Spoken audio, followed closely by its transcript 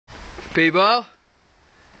P-ball.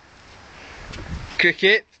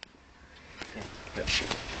 Cricket.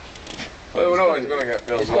 Well, no, he's gonna get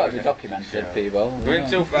filmed. It's got to be documented, P-ball. We're in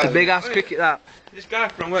 2000. It's a big ass cricket that. This guy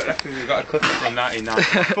from work reckons he's got a clip from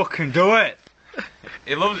 1990. Fucking do it!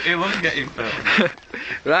 He loves getting filmed.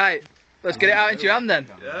 Right, let's get it out into your hand then.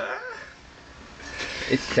 Yeah.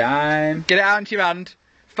 It's time. Get it out into your hand.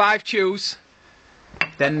 5 chews.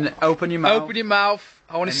 Then open your mouth. Open your mouth.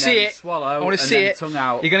 I want to and see then it. Swallow. I want to and see then it. Tongue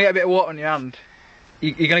out. You're gonna get a bit of water on your hand.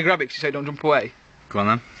 You're gonna grab it so you don't jump away. Go on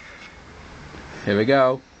then. Here we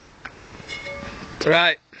go.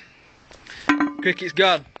 Right. Cricket's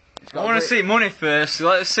gone. I want to see money first.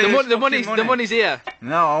 Let's see. The money's here.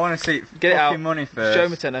 No, I want to see Get it out. money first. Show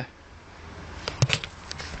me tenner.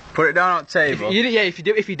 Put it down on the table.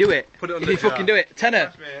 If you do it. Put it on if the you fucking do it.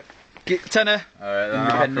 Tenner. Tenner. Alright, then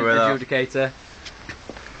Independent adjudicator.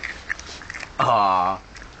 Ah.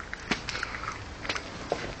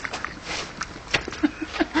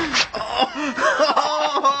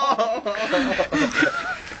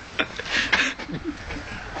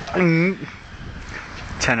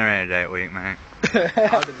 Tenner any day a week, mate.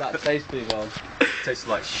 How did that taste, P-ball? Tastes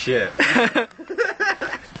like shit. I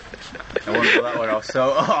wouldn't go that way. I was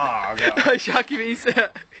so. Oh, God. Shaki means it.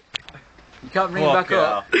 You can't bring Fuck it back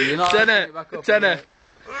up. You're not Tenner. bringing it back up. Tenner.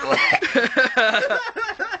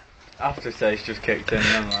 Aftertaste just kicked in,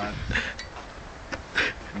 then, man.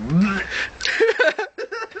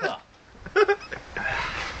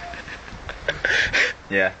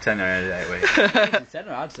 Yeah, tenner any day a week. It's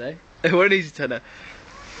tenner, I'd say. It wasn't easy tenner.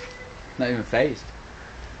 Not even phased.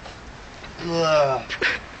 That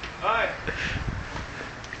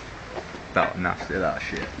was nasty, that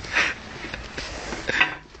shit.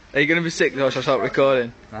 Are you gonna be sick though? Shall I start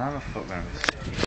recording? I'm a fuck gonna be sick.